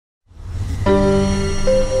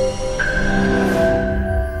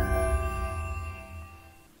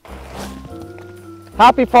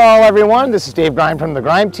Happy fall, everyone. This is Dave Grime from the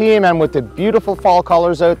Grime team, and with the beautiful fall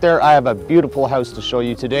colors out there, I have a beautiful house to show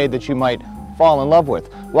you today that you might fall in love with.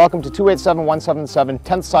 Welcome to 287177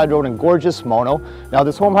 10th Side Road in gorgeous Mono. Now,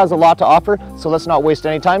 this home has a lot to offer, so let's not waste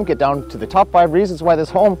any time. Get down to the top 5 reasons why this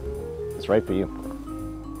home is right for you.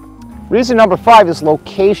 Reason number 5 is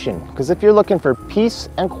location, because if you're looking for peace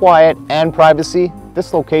and quiet and privacy,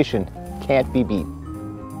 this location can't be beat.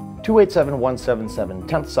 287177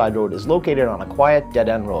 10th Side Road is located on a quiet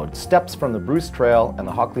dead-end road, steps from the Bruce Trail and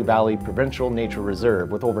the Hockley Valley Provincial Nature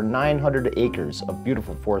Reserve with over 900 acres of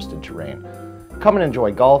beautiful forested terrain. Come and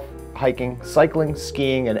enjoy golf, hiking, cycling,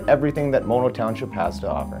 skiing, and everything that Mono Township has to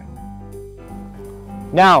offer.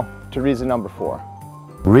 Now to reason number 4.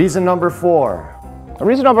 Reason number 4.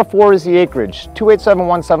 Reason number 4 is the acreage.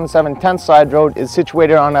 287177 10th Side Road is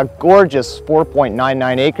situated on a gorgeous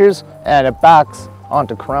 4.99 acres and it backs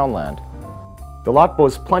onto Crown land. The lot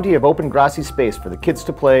boasts plenty of open grassy space for the kids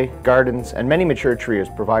to play, gardens, and many mature trees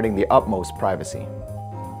providing the utmost privacy.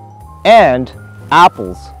 And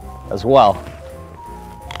apples as well.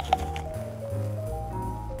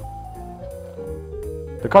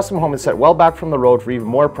 The custom home is set well back from the road for even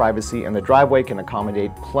more privacy, and the driveway can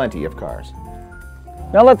accommodate plenty of cars.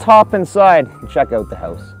 Now let's hop inside and check out the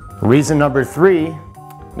house. Reason number 3.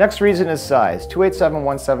 Next reason is size.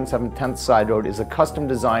 287177 10th Side Road is a custom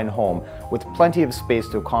design home with plenty of space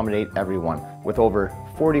to accommodate everyone, with over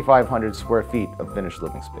 4,500 square feet of finished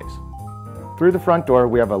living space. Through the front door,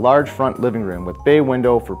 we have a large front living room with bay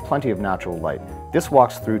window for plenty of natural light. This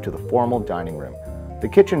walks through to the formal dining room. The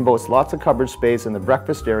kitchen boasts lots of cupboard space, and the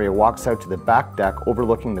breakfast area walks out to the back deck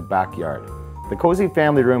overlooking the backyard. The cozy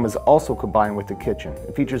family room is also combined with the kitchen.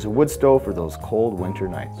 It features a wood stove for those cold winter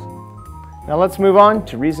nights. Now let's move on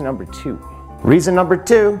to reason number 2. Reason number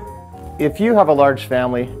 2. If you have a large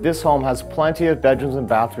family, this home has plenty of bedrooms and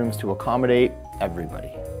bathrooms to accommodate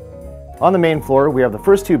everybody. On the main floor, we have the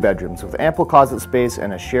first 2 bedrooms with ample closet space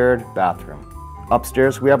and a shared bathroom.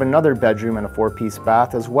 Upstairs, we have another bedroom and a 4-piece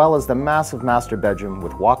bath, as well as the massive master bedroom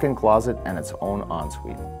with walk-in closet and its own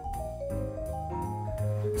ensuite.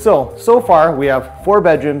 So far we have 4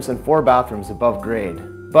 bedrooms and 4 bathrooms above grade,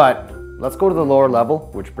 but let's go to the lower level,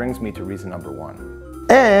 which brings me to reason number 1.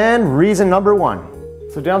 And reason number 1.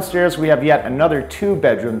 So downstairs we have yet another 2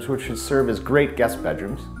 bedrooms which should serve as great guest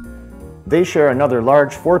bedrooms. They share another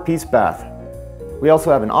large 4-piece bath. We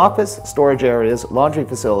also have an office, storage areas, laundry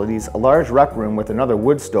facilities, a large rec room with another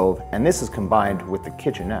wood stove, and this is combined with the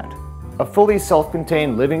kitchenette. A fully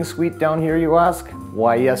self-contained living suite down here, you ask?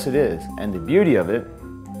 Why, yes it is. And the beauty of it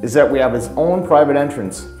is that we have its own private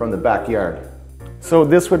entrance from the backyard. So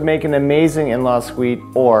this would make an amazing in-law suite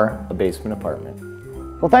or a basement apartment.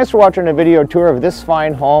 Well, thanks for watching a video tour of this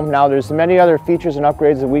fine home. Now there's many other features and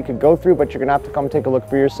upgrades that we could go through, but you're gonna have to come take a look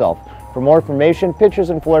for yourself. For more information,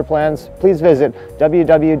 pictures, and floor plans, please visit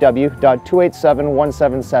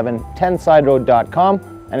www.28717710sideroad.com.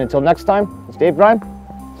 And until next time, it's Dave Grime,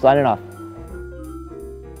 signing off.